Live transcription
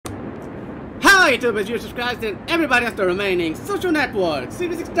Hello YouTubers, you subscribed and everybody else the remaining social networks,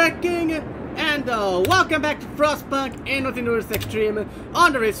 Series King, and welcome back to Frostpunk and Nothing News Extreme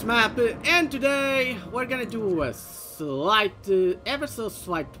on the Rift map. And today we're gonna do a slight, ever so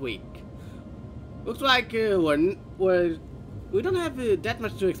slight tweak. Looks like we don't have that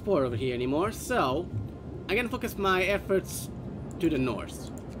much to explore over here anymore, so I'm gonna focus my efforts to the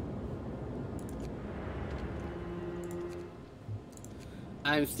north.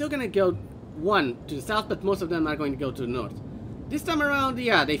 I'm still gonna go one to the south, but most of them are going to go to the north. This time around,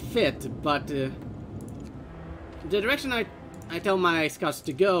 yeah, they fit, but the direction I tell my scouts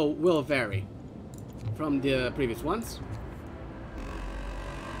to go will vary from the previous ones.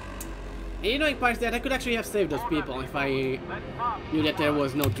 And you know, in part that I could actually have saved those people if I knew that there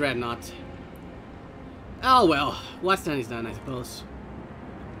was no dreadnought. Oh well, what's done is done, I suppose.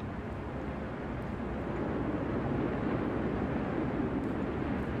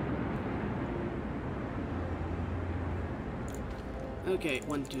 Okay,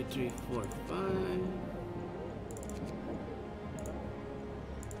 1, 2, 3, 4, 5.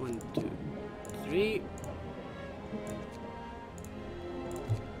 1, 2, 3.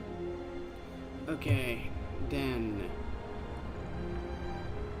 Okay, then.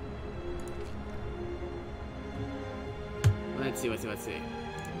 Let's see.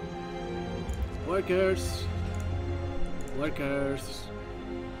 Workers.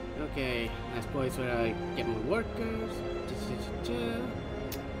 Okay, nice place where I get more workers.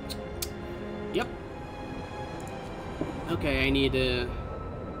 Yep. Okay, I need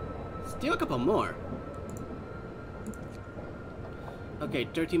still a couple more. Okay,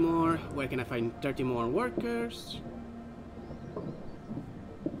 30 more. Where can I find 30 more workers?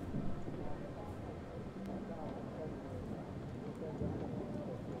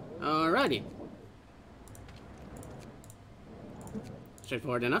 Alrighty.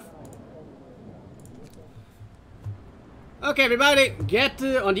 Straightforward enough. Okay, everybody, get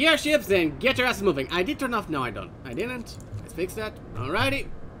on the airships and get your asses moving. I did turn off. No, I don't. I didn't. Let's fix that. Alrighty.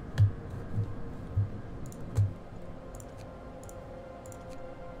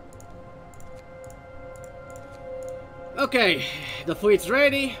 Okay, the fleet's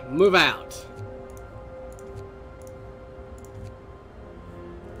ready. Move out.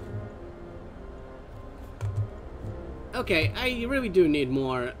 Okay, I really do need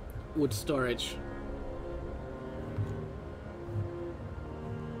more wood storage.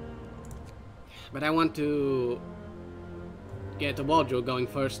 But I want to get the wall drill going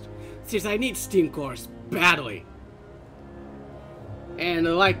first. Seriously, I need steam cores badly. And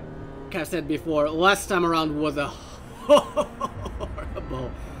like I said before, last time around was a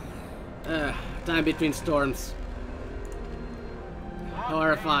horrible time between storms.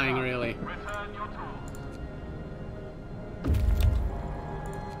 Horrifying, really.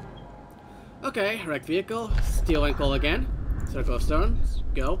 Okay, wrecked vehicle, steel and coal again. Circle of storms,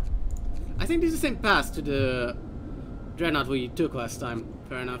 go. I think this is the same path to the dreadnought we took last time.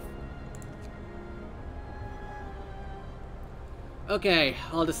 Fair enough. Okay,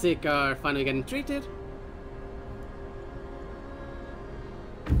 all the sick are finally getting treated.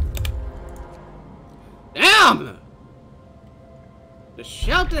 Damn! The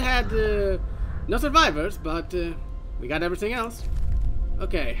shelter had no survivors, but we got everything else.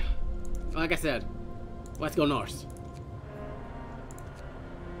 Okay, like I said, let's go north.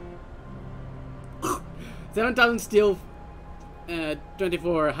 7,000 steel,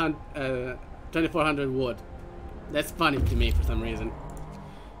 2,400 wood. That's funny to me for some reason.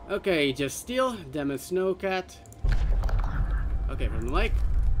 Okay, just steel, damage snowcat. Okay, from the lake.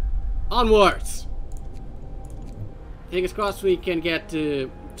 Onwards! Fingers crossed we can get 3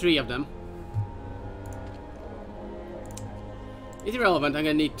 of them. It's irrelevant, I'm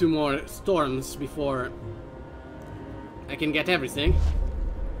gonna need 2 more storms before I can get everything.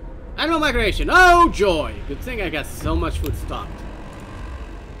 Animal migration, oh joy! Good thing I got so much food stocked.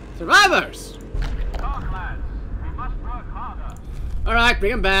 Survivors! Alright,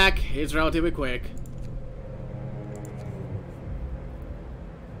 bring him back. It's relatively quick.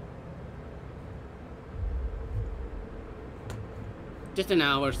 Just an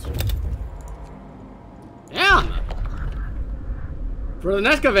hour. Damn! For an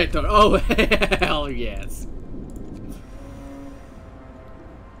excavator! Oh, hell yes!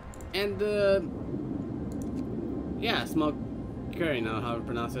 And, yeah, smoke curry now, how to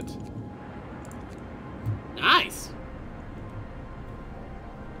pronounce it. Nice!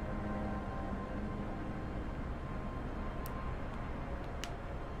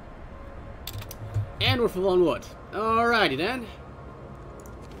 And we're full on wood. Alrighty then.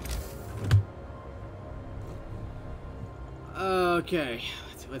 Okay,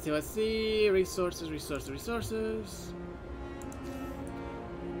 let's let's see. Resources.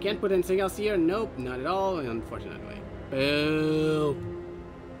 Can't put anything else here. Nope, not at all, unfortunately. Boo.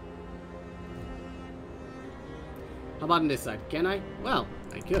 How about on this side? Can I? Well,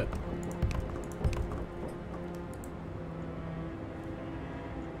 I could.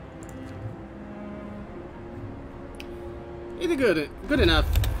 It's good enough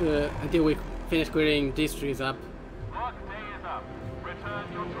until we finish clearing these trees up. Work day is up. Return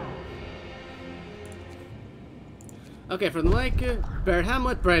your tools. Okay, from the lake, Bear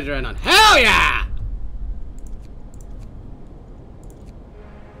Hamlet, Predator, and on. Hell yeah!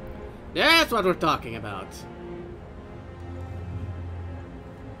 That's what we're talking about.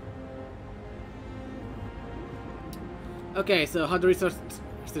 Okay, so how the resource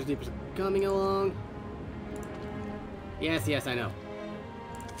deep is coming along? Yes, I know.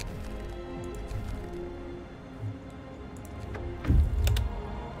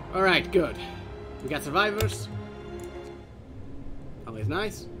 Alright, good. We got survivors. Always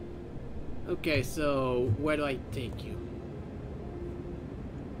nice. Okay, so where do I take you?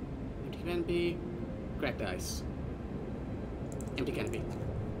 Empty canopy. Cracked ice. Empty canopy.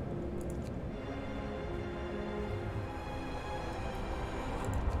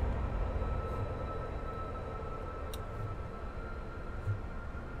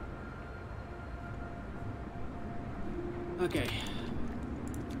 Okay.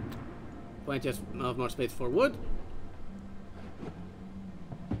 Plenty of more space for wood.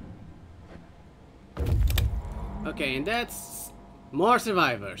 Okay, and that's more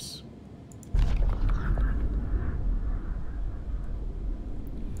survivors.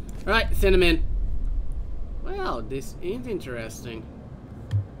 Alright, send them in. Well, this is interesting.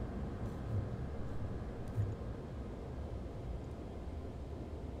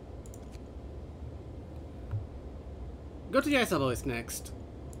 Go to the ice obelisk next.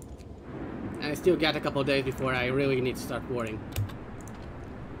 I still got a couple days before I really need to start worrying.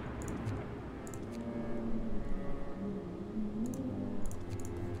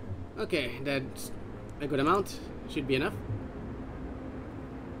 Okay, that's a good amount. Should be enough.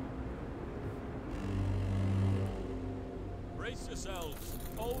 Brace yourselves.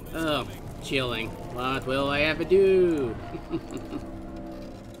 Oh, chilling. What will I ever do?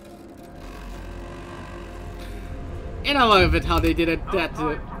 And I love it how they did it, that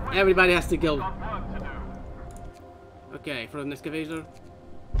everybody has to go. Okay, for an excavator.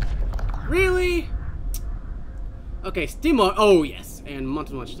 Really? Okay, steam water. Oh, yes. And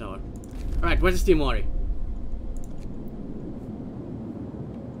mountain watchtower. Alright, where's the steam water?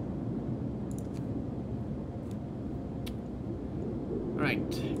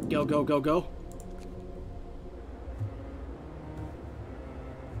 Alright, go.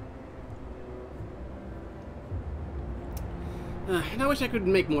 And I wish I could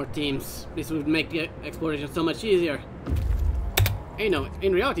make more teams. This would make the exploration so much easier. And, you know,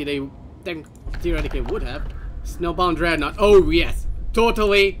 in reality, they theoretically would have. Snowbound Dreadnought. Oh, yes.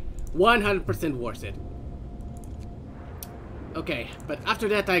 Totally 100% worth it. Okay, but after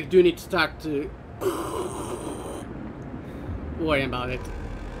that, I do need to start to worry about it.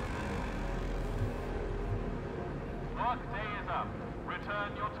 Work day is up.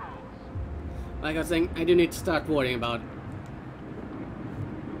 Return your tools. Like I was saying, I do need to start worrying about.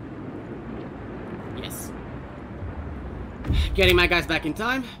 Yes. Getting my guys back in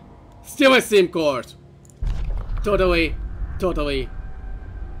time. Still a sim course. Totally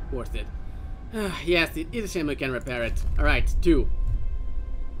worth it. Yes, it is a shame we can repair it. Alright, 2.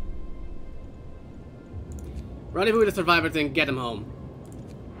 Rendezvous with the survivors and get them home.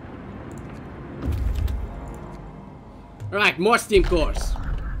 Alright, more steam cores.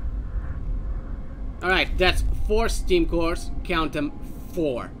 Alright, that's 4 steam cores. Count them,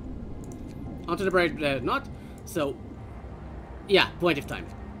 4. Onto the break, not. So, yeah, plenty of time.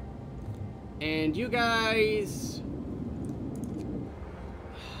 And you guys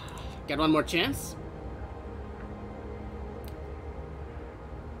get one more chance.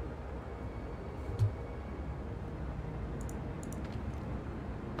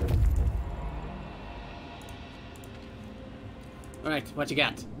 Alright, what you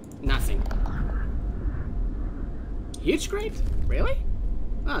got? Nothing. Huge crate? Really?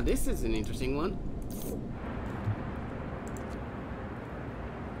 Ah, this is an interesting one.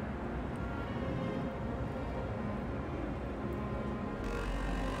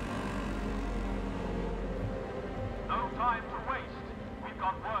 No time to waste. We've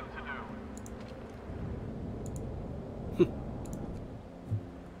got work to do.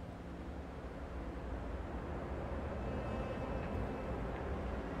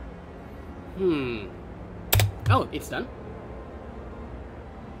 Oh, it's done.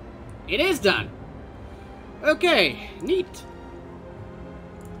 It is done! Okay, neat.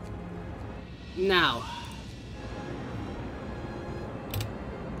 Now.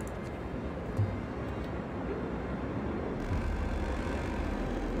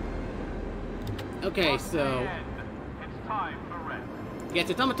 Okay, so... It's time for rest. Yes,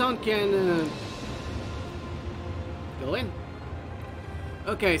 the automaton can go in.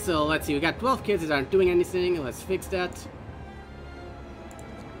 Okay, so let's see. We got 12 kids that aren't doing anything. Let's fix that.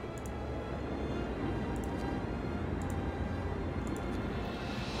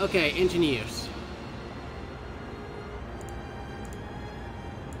 Okay, engineers.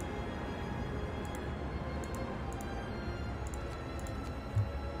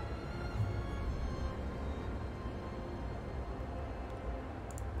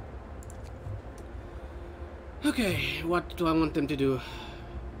 Okay, what do I want them to do?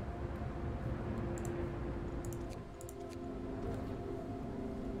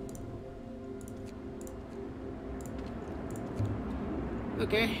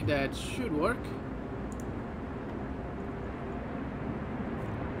 Okay, that should work.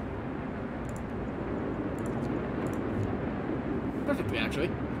 Perfectly, actually.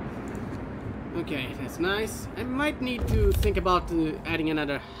 Okay, that's nice. I might need to think about adding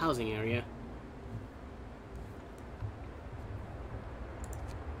another housing area.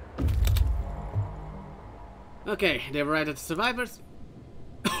 Okay, they've arrived at the survivors.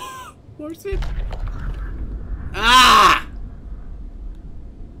 Where's it? Ah!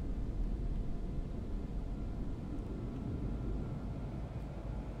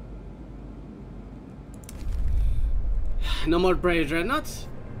 No more brave dreadnoughts.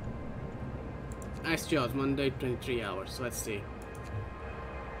 Ice jobs, Monday, 23 hours. Let's see.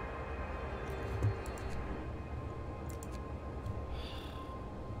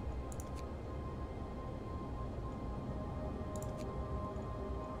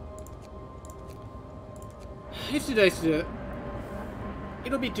 It's 2 days to...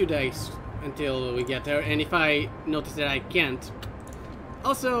 It'll be 2 days until we get there, and if I notice that I can't...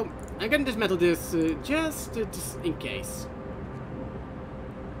 Also, I'm gonna dismantle this just in case.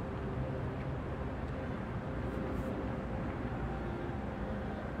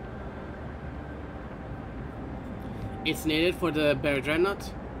 It's needed for the Bear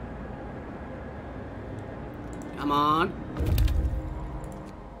Dreadnought. Come on.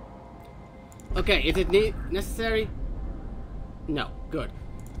 Okay, is it necessary? No, good.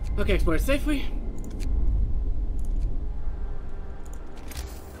 Okay, explore it safely.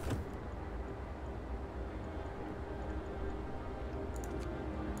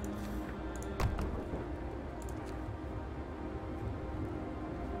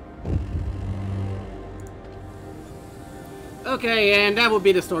 Okay, and that will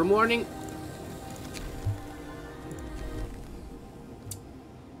be the storm warning.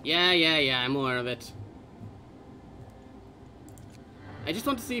 Yeah, I'm aware of it. I just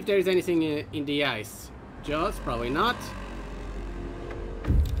want to see if there is anything in the ice. Jaws? Probably not.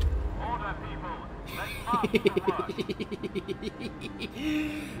 Order, people. Let's march to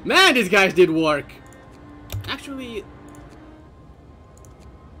work. Man, these guys did work. Actually,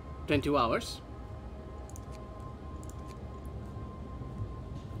 22 hours.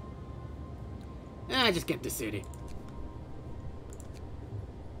 Just get the city.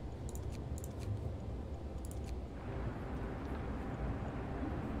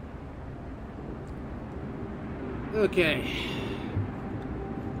 Okay.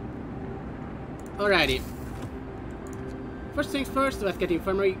 Alrighty. First things first, let's get the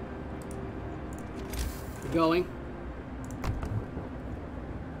infirmary going.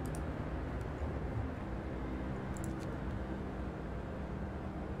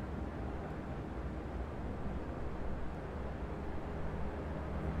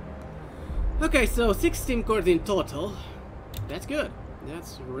 Okay, so 16 cores in total. That's good.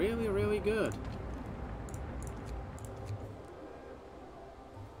 That's really, really good.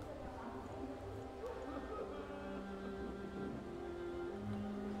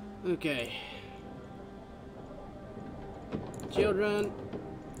 Okay. Children,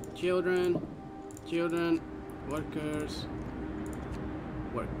 workers.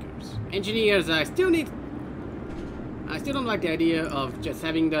 Engineers, I still don't like the idea of just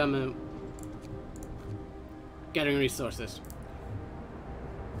having them gathering resources.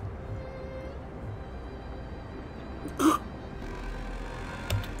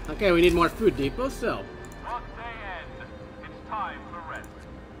 Okay, we need more food depots, so. Work day end. It's time for rest.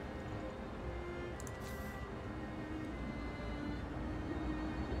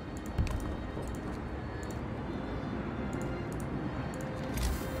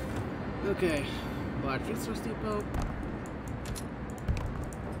 Okay, large resource depot.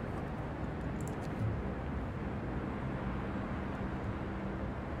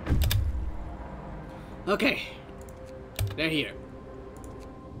 Okay. They're here.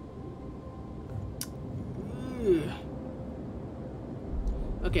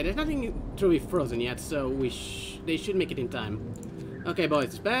 Okay, there's nothing truly frozen yet, so they should make it in time. Okay, boys,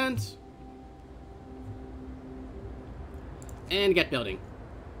 disband. And get building.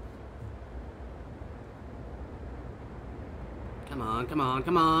 Come on, come on,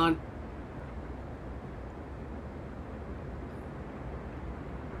 come on.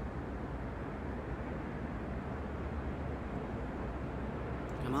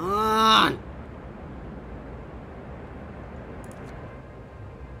 Come on!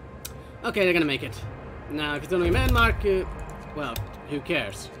 Okay, they're gonna make it. Now, if it's only a man mark, well, who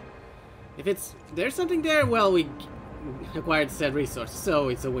cares? If there's something there, well, we acquired said resource, so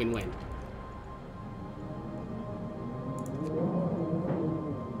it's a win-win.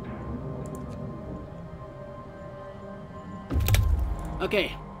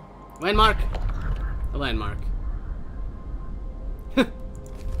 Okay, landmark, a landmark.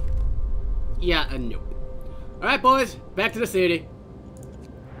 Yeah, nope. Alright, boys, back to the city.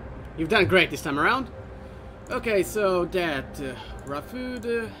 You've done great this time around. Okay, so that, raw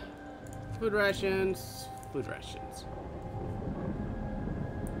food, food rations, food rations.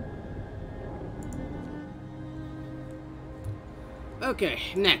 Okay,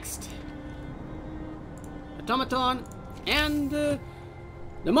 next. Automaton, and the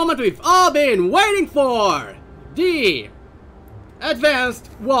moment we've all been waiting for! The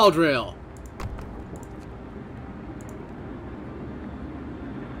advanced wall drill.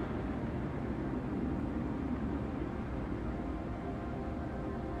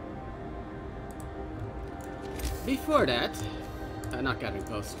 Before that, not gathering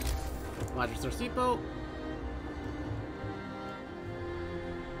post. Larger source depot.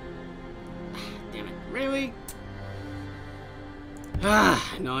 Damn it, really?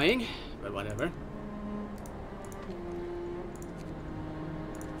 Ah, annoying, but whatever.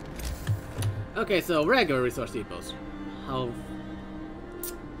 Okay, so regular resource depots. How?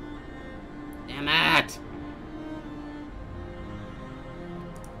 Damn it!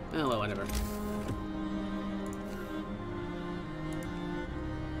 Oh, well, whatever.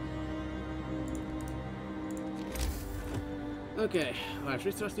 Okay, large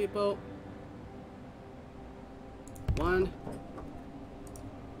resource depot. 1.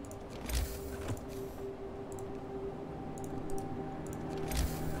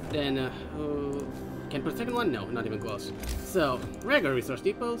 Then, can put a second one? No, not even close. So, regular resource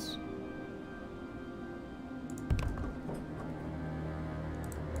depots.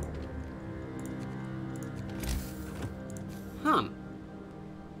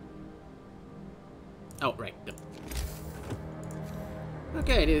 Oh, right.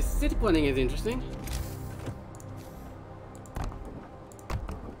 Okay, this city planning is interesting.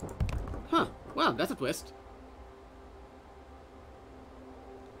 Huh, wow, that's a twist.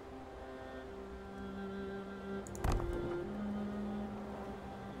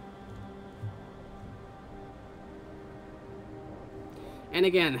 And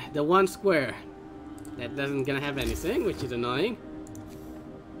again, the one square that doesn't gonna have anything, which is annoying.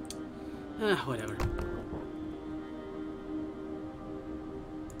 Whatever.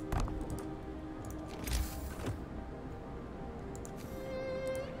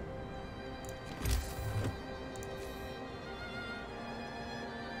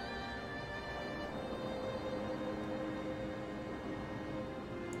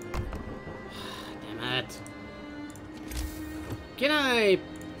 Damn it. Can I...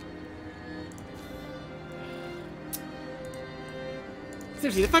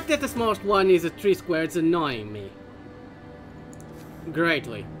 Seriously, the fact that the smallest one is a 3 square is annoying me.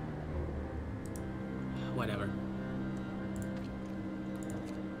 Greatly. Whatever.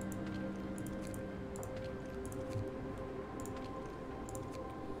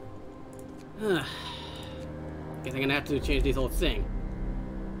 Guess I'm gonna have to change this whole thing.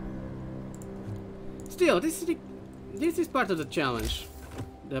 Still, this is part of the challenge.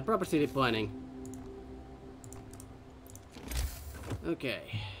 The proper city planning. Okay.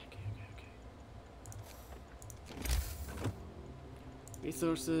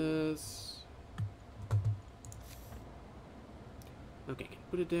 Resources. Okay, can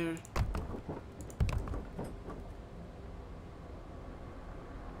put it there.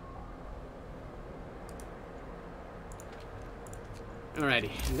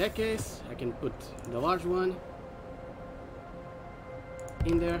 Alrighty, in that case, I can put the large one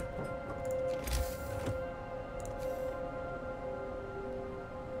in there.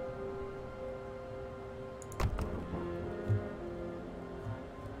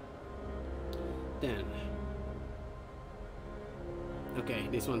 Then, okay,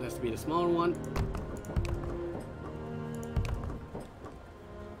 this one has to be the smaller one.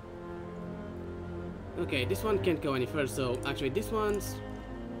 Okay, this one can't go any further, so actually this one's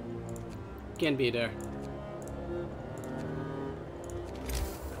can be there.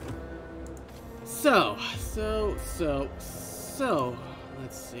 So,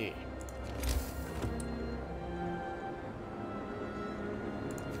 let's see.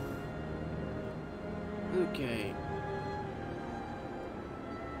 Okay.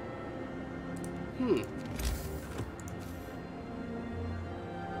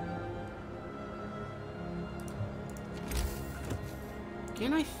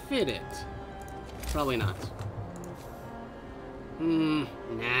 Can I fit it? Probably not.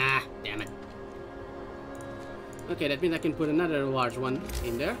 Nah, damn it. Okay, that means I can put another large one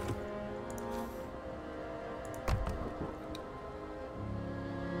in there.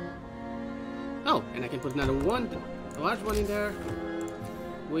 Oh, and I can put another one, a large one in there,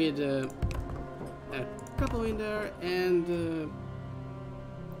 with a couple in there, and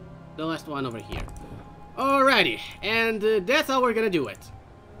the last one over here. Alrighty, and that's how we're gonna do it.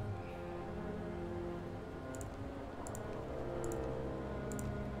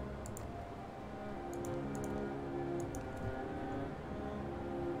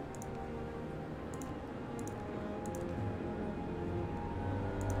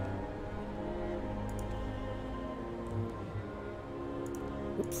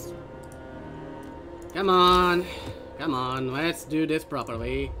 Oops. Come on, let's do this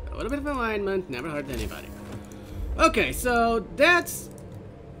properly. A little bit of alignment never hurt anybody. Okay, so that's,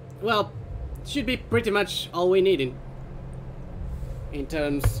 well, should be pretty much all we need in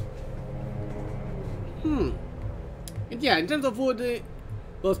terms. And yeah, in terms of wood,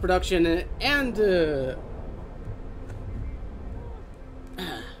 both production and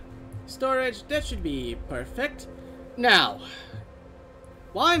storage, that should be perfect. Now,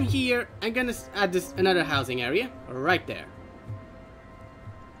 while I'm here, I'm gonna add this another housing area right there.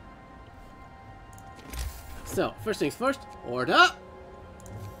 So, first things first, order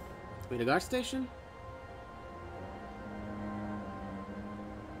with a guard station.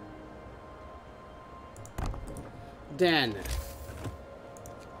 Then,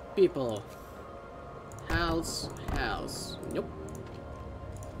 people, house. Nope.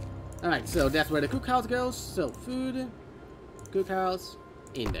 Alright, so that's where the cookhouse goes. So, food, cookhouse,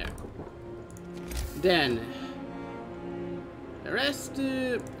 in there. Then, the rest,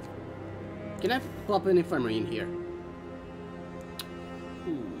 can I pop an infirmary in here?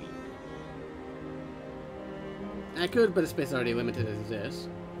 Ooh. I could, but the space is already limited as this.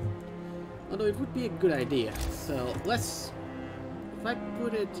 Although it would be a good idea. So let's, if I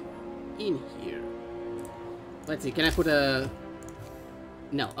put it in here. Let's see, can I put a...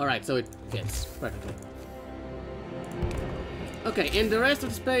 No, alright, so it fits perfectly. Okay, and the rest of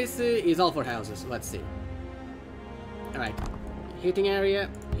the space is all for houses. Let's see. Alright, heating area,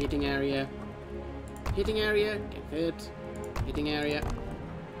 can fit, heating area.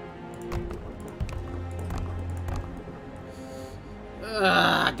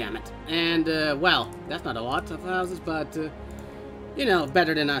 Damn it. And, well, that's not a lot of houses, but, you know,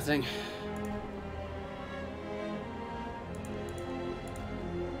 better than nothing.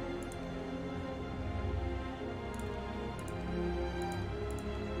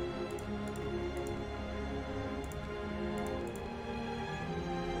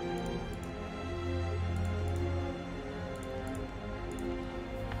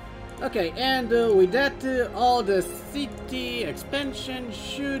 Okay, and with that, all the city expansion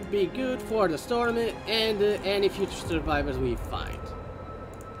should be good for the storm and any future survivors we find.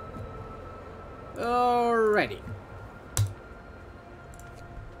 Alrighty.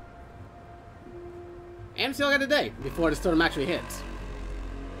 And still got a day before the storm actually hits.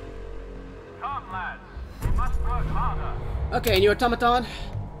 Come, lads. We must work harder. Okay, and your automaton?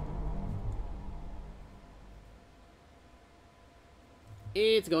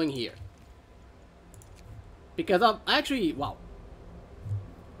 It's going here. Because of, actually, wow.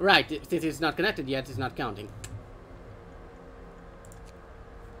 Right, since it's not connected yet, it's not counting.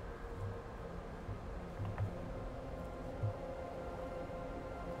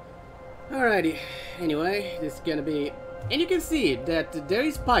 Alrighty, anyway, this is gonna be... And you can see that there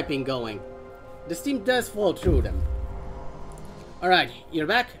is piping going. The steam does flow through them. Alright, you're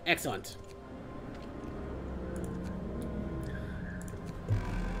back? Excellent.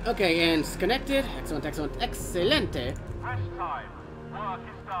 Okay, and it's connected. Excellent, excelente. Rest time. Work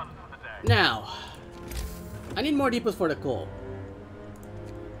is done for the day. Now, I need more depots for the coal.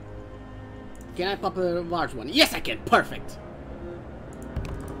 Can I pop a large one? Yes, I can. Perfect.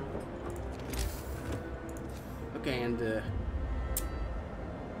 Okay, and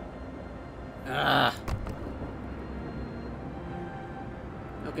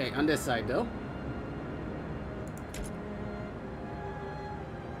okay, on this side though.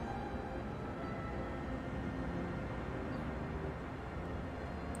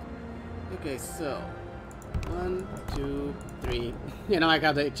 Okay, so 1, 2, 3. You know, I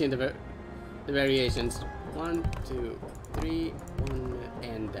gotta change the variations. 1, 2, 3, 1,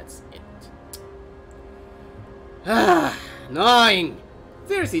 and that's it. Ah, annoying!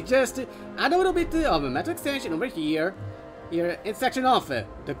 Seriously, just add a little bit of a metal extension over here. Here, and section off the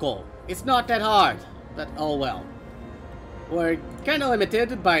coal. It's not that hard, but oh well. We're kinda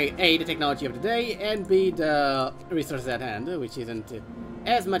limited by A, the technology of the day, and B, the resources at hand, which isn't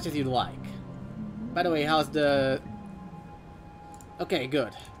as much as you'd like. By the way, how's the... Okay,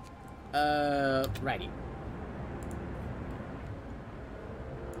 good. Righty.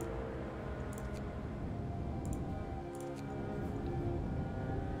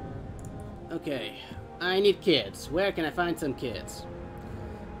 Okay, I need kids. Where can I find some kids?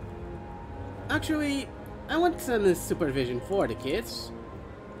 Actually, I want some supervision for the kids.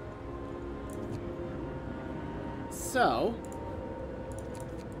 So...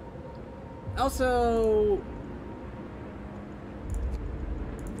 Also...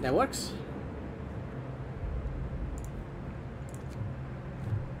 That works.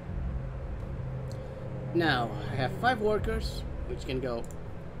 Now, I have 5 workers, which can go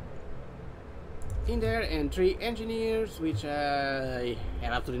in there, and 3 engineers, which I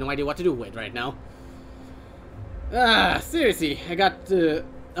have absolutely no idea what to do with right now. Ah, seriously, I got a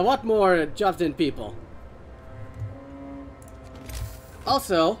lot more jobs than people.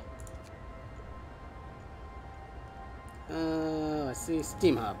 Also, let's see,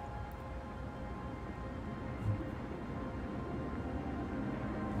 Steam Hub.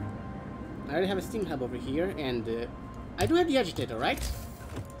 I already have a Steam Hub over here, and I do have the agitator, right?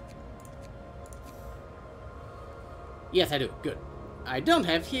 Yes, I do. Good. I don't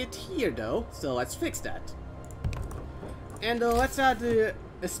have it here, though, so let's fix that. And let's add a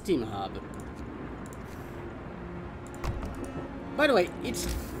Steam Hub. By the way, it's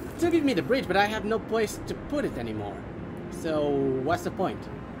still giving me the bridge, but I have no place to put it anymore. So, what's the point?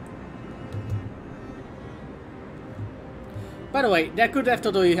 By the way, that could have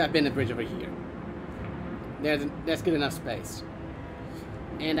totally have been a bridge over here. There's good enough space.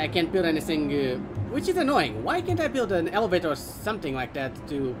 And I can't build anything, which is annoying. Why can't I build an elevator or something like that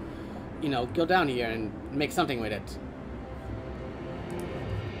to, you know, go down here and make something with it?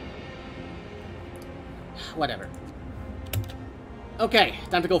 Whatever. Okay,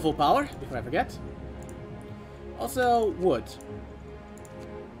 time to go full power, before I forget. Also, wood.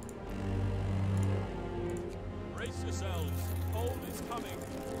 Brace yourselves. Coal is coming.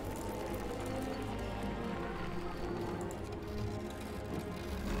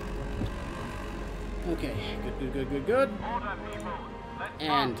 Okay, good. Order, people. Let's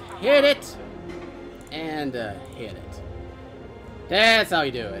And march to hit work. it. And hit it. That's how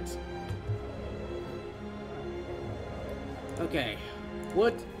you do it. Okay,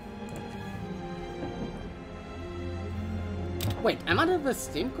 wood. Wait, I'm out of a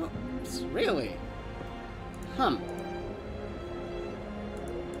steam corpse? Really?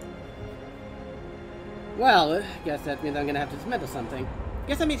 Well, guess that means I'm gonna have to dismantle something.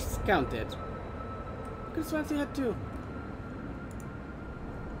 Guess I miscounted. Could've sworn I had 2.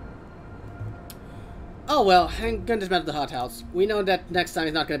 Oh well, I'm gonna dismantle the hothouse. We know that next time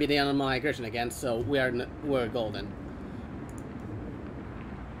is not gonna be the end of my migration again, so we're golden.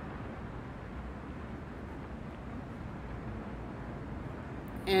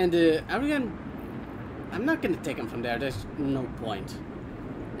 And I'm not gonna take him from there. There's no point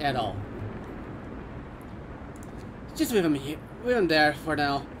at all. Just leave him here, leave him there for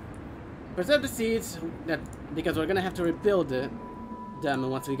now. Preserve the seeds, because we're gonna have to rebuild them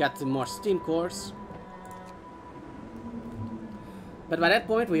once we got some more steam cores. But by that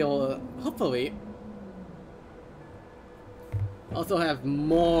point, we'll hopefully also have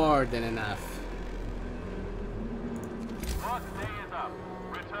more than enough. Work day is up.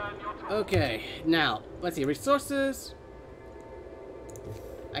 Return your tools. Okay, now let's see, resources.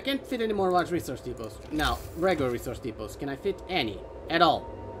 I can't fit any more large resource depots. Now, regular resource depots. Can I fit any? At all?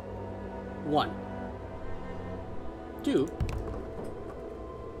 1. 2.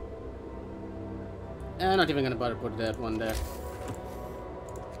 I'm not even gonna bother put that one there.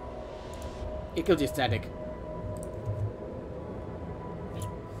 It kills you static.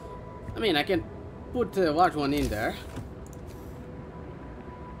 I mean, I can put a large one in there.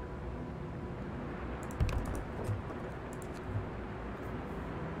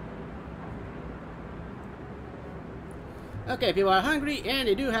 Okay, people are hungry and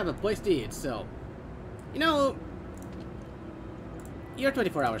they do have a place to eat, so... You know... You're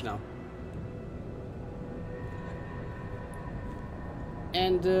 24 hours now.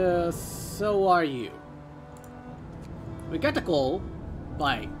 And, so are you. We got the coal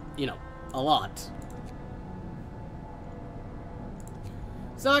by, you know, a lot.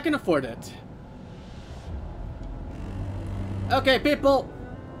 So I can afford it. Okay, people.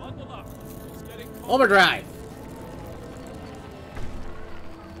 Bundle up. It's getting Overdrive.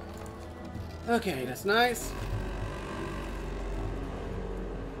 Okay, that's nice.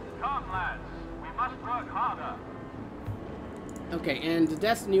 Come, lads. We must work harder. Okay, and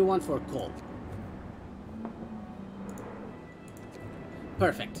that's the new one for coal.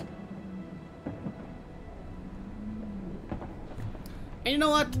 Perfect. And you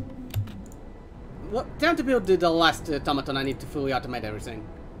know what? Time to build the last automaton. I need to fully automate everything.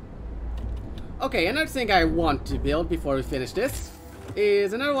 Okay, another thing I want to build before we finish this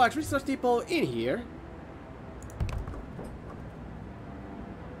is another large resource depot in here.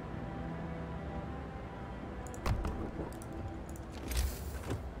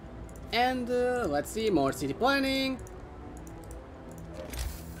 And let's see, more city planning.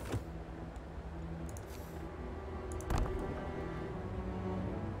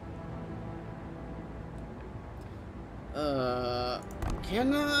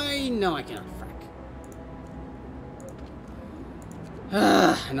 Can I? No, I cannot.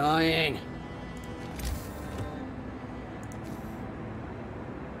 Frack. Annoying.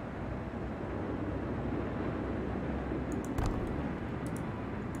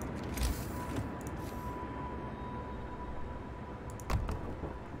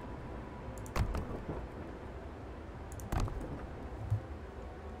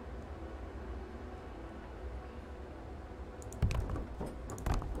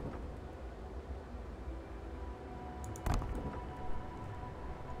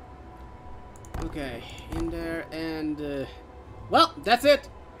 Okay, in there, and well, that's it.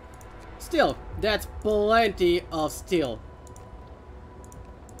 Still, that's plenty of steel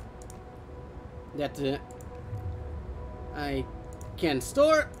that I can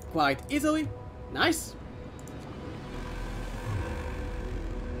store quite easily. Nice.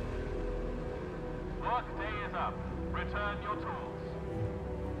 Work day is up. Return your tools.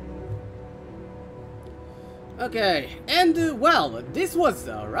 Okay, and well, this was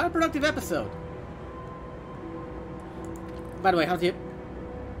a rather productive episode. By the way, how's it?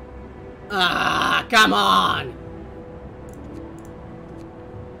 Ah, come on!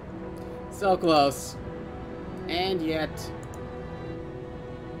 So close. And yet...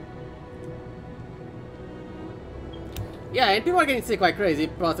 yeah, and people are getting sick like crazy,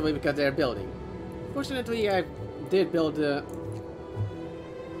 possibly because they're building. Fortunately, I did build the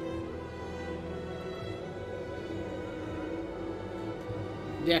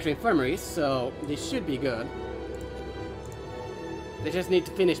actual infirmaries, so this should be good. They just need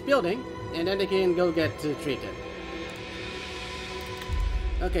to finish building, and then they can go get treated.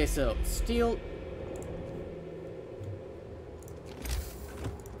 Okay, so steel.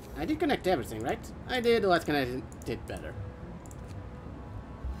 I did connect everything, right? I did. Let's connect it better.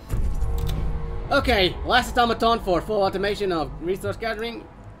 Okay, last automaton for full automation of resource gathering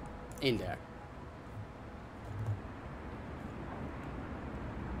in there.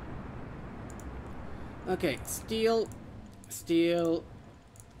 Okay, steel. Steel.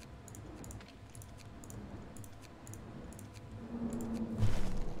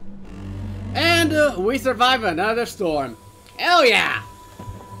 And we survive another storm. Hell yeah!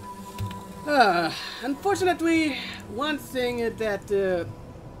 Unfortunately, one thing that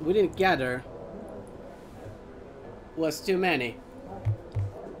we didn't gather was too many.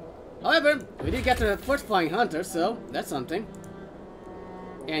 However, we did get the first flying hunter, so that's something.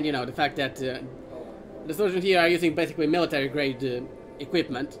 And you know, the fact that the soldiers here are using basically military-grade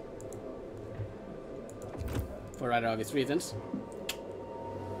equipment. For rather obvious reasons.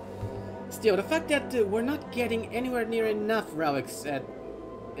 Still, the fact that we're not getting anywhere near enough relics at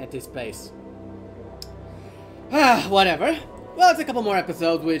this pace. Whatever. Well, it's a couple more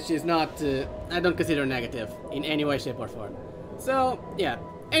episodes, which is not, I don't consider negative in any way, shape, or form. So, yeah.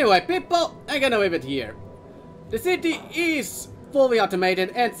 Anyway, people, I'm gonna leave it here. The city is fully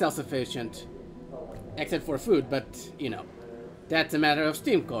automated and self-sufficient. Except for food, but, you know, that's a matter of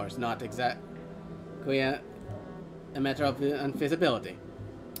steam cores, not exactly a matter of unfeasibility.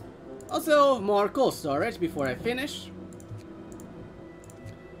 Also, more coal storage before I finish.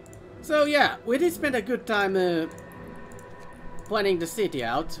 So yeah, we did spend a good time planning the city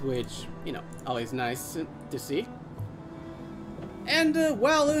out, which, you know, always nice to see. And,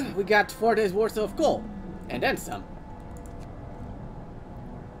 well, we got 4 days worth of coal, and then some.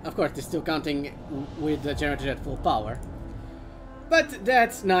 Of course, it's still counting with the generators at full power. But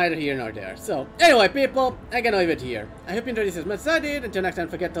that's neither here nor there. So, anyway, people, I'm gonna leave it here. I hope you enjoyed this as much as I did. Until next time,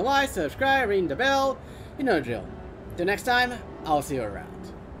 don't forget to like, subscribe, ring the bell. You know the drill. Till next time, I'll see you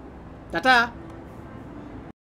around. Ta-ta!